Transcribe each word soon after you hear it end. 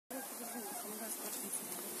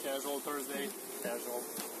casual Thursday. Casual.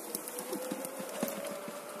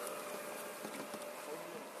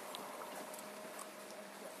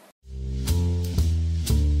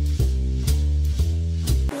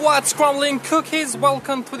 What's crumbling cookies?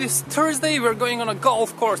 Welcome to this Thursday. We're going on a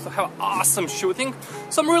golf course to have awesome shooting.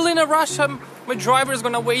 So I'm really in a rush. My driver is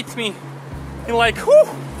gonna wait me in like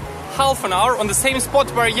half an hour on the same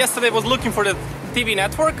spot where yesterday I was looking for the TV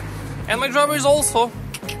network. And my driver is also,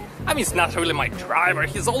 I mean, it's not really my driver,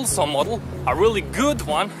 he's also a model, a really good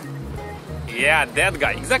one. Yeah, that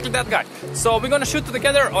guy, exactly that guy. So we're gonna shoot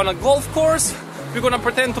together on a golf course. We're gonna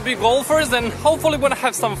pretend to be golfers and hopefully we're gonna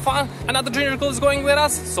have some fun. Another ginger girl is going with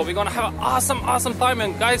us, so we're gonna have an awesome time.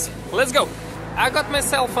 And guys, let's go. I got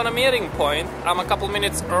myself on a meeting point. I'm a couple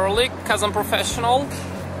minutes early because I'm professional.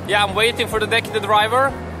 Yeah, I'm waiting for the Decky, the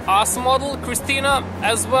driver. Awesome model, Christina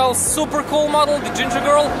as well, super cool model, the ginger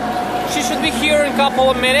girl. She should be here in a couple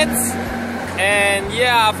of minutes. And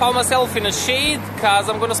yeah, I found myself in a shade because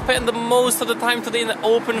I'm gonna spend the most of the time today in the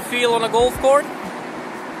open field on a golf court.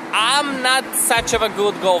 I'm not such of a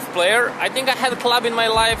good golf player. I think I had a club in my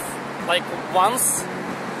life like once.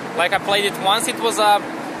 Like I played it once. It was a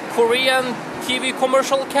Korean TV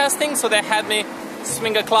commercial casting, so they had me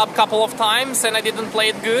swing a club a couple of times and I didn't play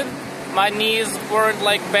it good. My knees weren't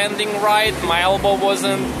like bending right, my elbow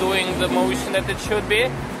wasn't doing the motion that it should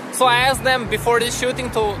be. So I asked them before this shooting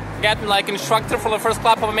to get me like instructor for the first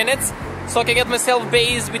couple of minutes, so I can get myself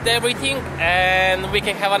based with everything and we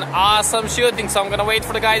can have an awesome shooting. So I'm gonna wait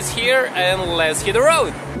for the guys here and let's hit the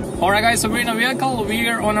road. Alright guys, so we're in a vehicle,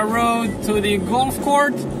 we're on a road to the golf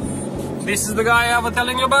court. This is the guy I was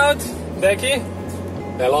telling you about, Decky.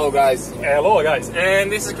 Hello guys. Hello guys.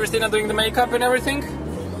 And this is Christina doing the makeup and everything.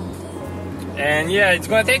 And yeah, it's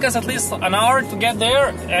gonna take us at least an hour to get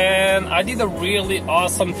there. And I did a really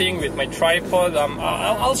awesome thing with my tripod.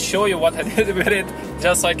 I'll show you what I did with it,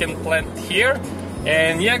 just so I can plant here.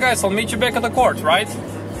 And yeah guys, I'll meet you back at the court, right?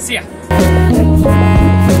 See ya!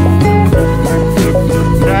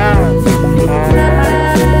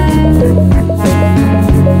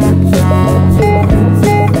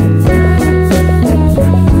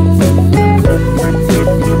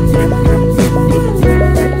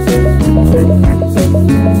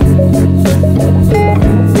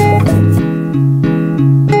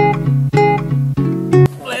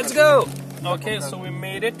 Let's go! Okay, so we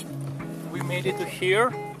made it. We made it to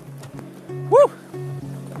here. Woo!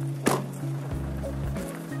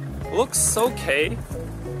 Looks okay.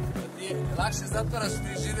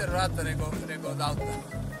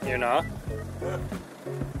 You know?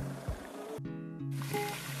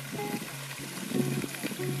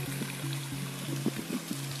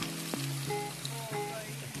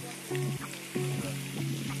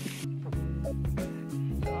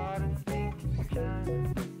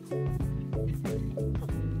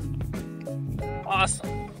 Awesome.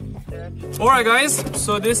 Alright guys,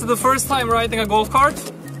 so this is the first time riding a golf cart.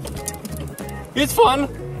 It's fun.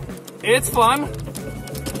 It's fun.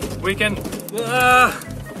 We can...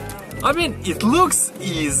 I mean, it looks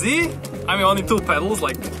easy. I mean, only two pedals,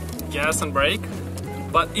 like gas and brake.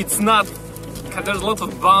 But it's not, because there's a lot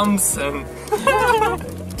of bumps and...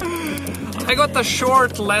 I got a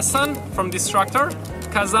short lesson from the instructor,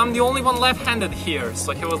 because I'm the only one left-handed here.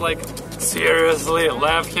 So he was like, seriously,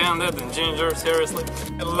 left-handed and ginger, seriously.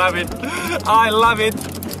 I love it. I love it.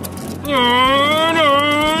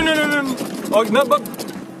 Oh, no, but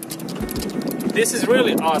this is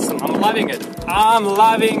really awesome. I'm loving it. I'm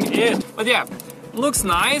loving it. But yeah, looks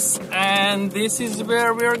nice, and this is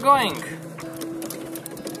where we're going.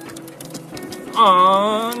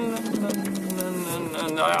 Oh,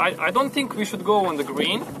 no, I don't think we should go on the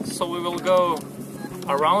green, so we will go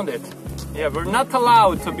around it. Yeah, we're not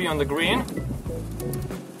allowed to be on the green.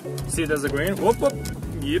 See, there's a green. Whoop, whoop.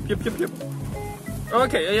 Yep.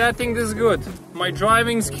 Okay, yeah, I think this is good. My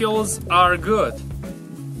driving skills are good.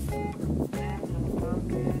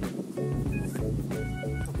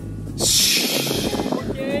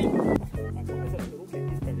 Okay.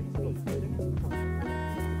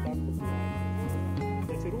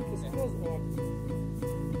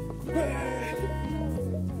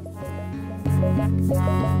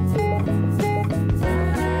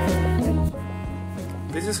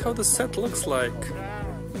 This is how the set looks like.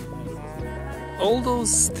 All those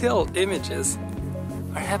still images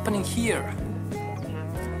are happening here.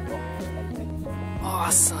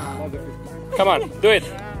 Awesome. Come on, do it.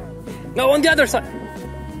 No, on the other side.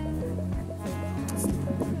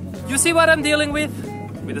 You see what I'm dealing with?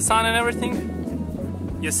 With the sun and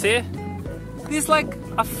everything? You see? It's like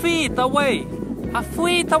a feet away. A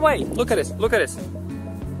feet away. Look at this, look at this.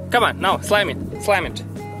 Come on, now, slam it, slam it.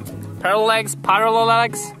 Parallel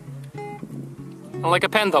legs, Like a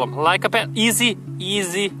pendulum, easy,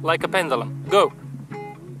 easy, like a pendulum. Go.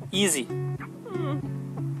 Easy.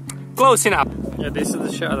 Close enough. Yeah, this is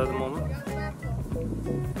the shot at the moment.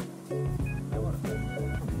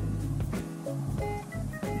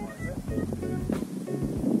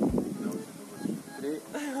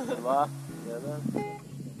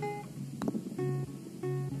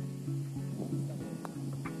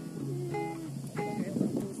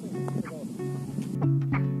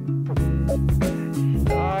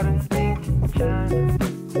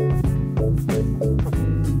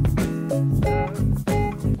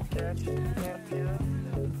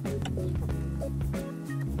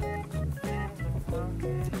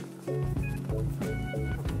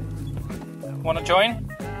 Wanna join?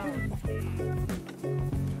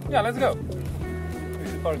 Yeah, let's go. We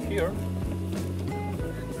should park here.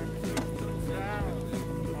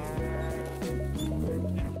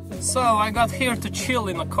 So I got here to chill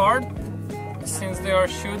in the car since they are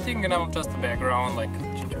shooting, and I'm just the background, like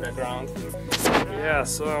background. Yeah,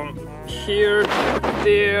 so I'm here,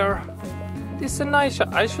 there. This is a nice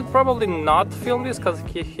shot. I should probably not film this because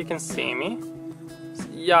he can see me.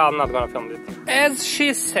 Yeah, I'm not gonna film it. As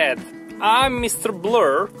she said, I'm Mr.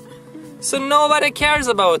 Blur, so nobody cares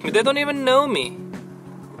about me. They don't even know me.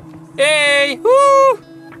 Hey, woo!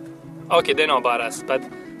 Okay, they know about us, but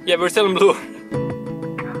yeah, we're still in blue.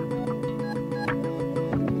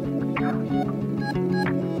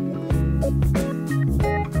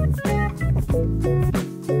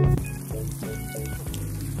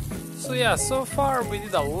 So yeah, so far we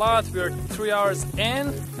did a lot. We're 3 hours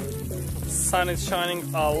in. Sun is shining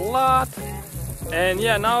a lot. And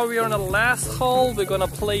yeah, now we are on the last hole. We're gonna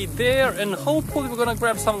play there, and hopefully we're gonna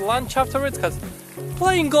grab some lunch afterwards, because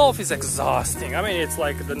playing golf is exhausting. I mean, it's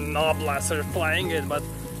like the noblest are playing it, but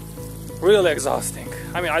really exhausting.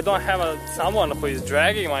 I mean, I don't have someone who is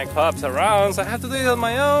dragging my clubs around, so I have to do it on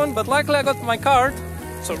my own. But luckily I got my cart,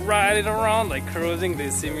 so riding around, like cruising. They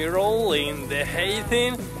see me rolling, they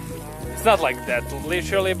hating. It's not like that,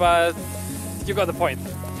 literally, but you got the point.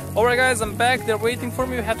 Alright guys, I'm back, they're waiting for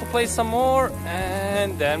me, we have to play some more,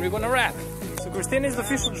 and then we're gonna wrap. So Christina is the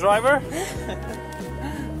official driver.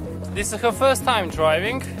 This is her first time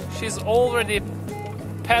driving. She's already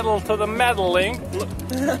pedaled to the medaling.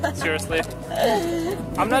 Seriously.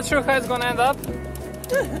 I'm not sure how it's gonna end up.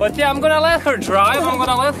 But yeah, I'm gonna let her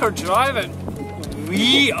drive, and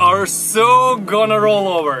we are so gonna roll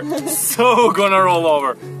over. So gonna roll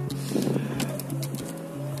over.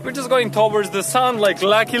 We're just going towards the sun like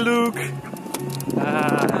Lucky Luke.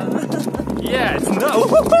 Yeah, it's no.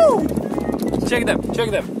 Check them, check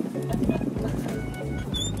them.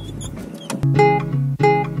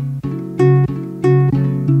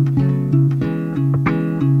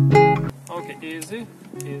 Okay, easy,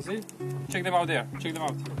 easy. Check them out there, check them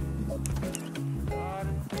out.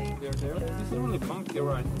 There. This is a really bumpy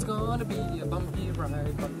ride. It's gonna be a bumpy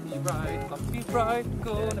ride, bumpy ride, bumpy ride.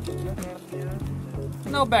 Gonna be a...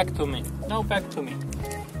 Now back to me, now back to me.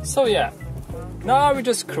 So yeah, now we're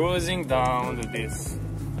just cruising down to this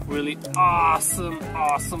really awesome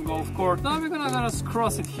golf course. Now we're gonna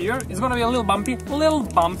cross it here. It's gonna be a little bumpy,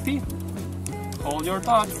 Hold your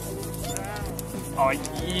thoughts. Oh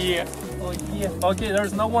yeah, oh yeah. Okay,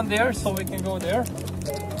 there's no one there, so we can go there.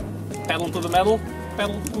 Pedal to the metal,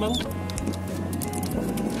 pedal to the metal.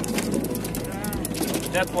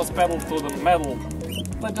 That was pedal to the metal.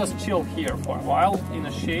 Let's just chill here for a while in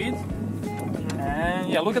the shade. And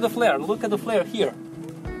yeah, look at the flare here.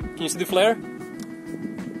 Can you see the flare?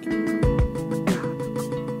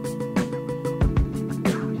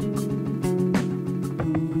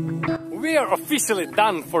 We are officially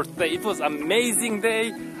done for today. It was an amazing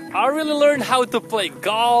day. I really learned how to play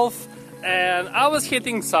golf, and I was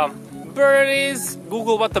hitting some birdies.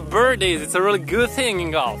 Google what the bird is. It's a really good thing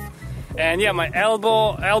in golf. And yeah, my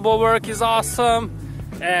elbow work is awesome.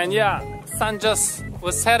 And yeah, sun just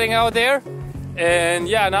was setting out there. And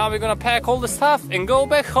yeah, now we're gonna pack all the stuff and go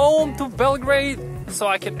back home to Belgrade so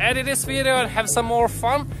I can edit this video and have some more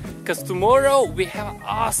fun. Because tomorrow we have an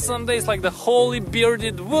awesome day. It's like the Holy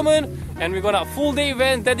Bearded Woman, and we're gonna have a full day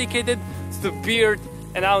event dedicated to beard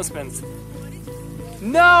announcements.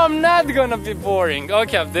 No, I'm not gonna be boring.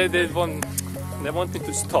 Okay, they want me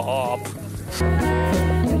to stop.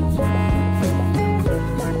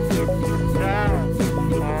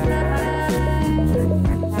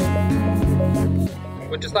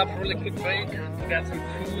 We just stopped for a really quick break to get some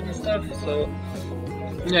food and stuff. So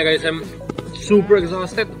yeah guys, I'm super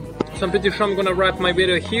exhausted. So I'm pretty sure I'm gonna wrap my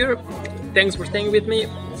video here. Thanks for staying with me.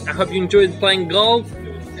 I hope you enjoyed playing golf.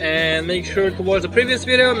 And make sure to watch the previous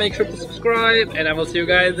video, make sure to subscribe, and I will see you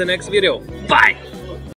guys in the next video. Bye!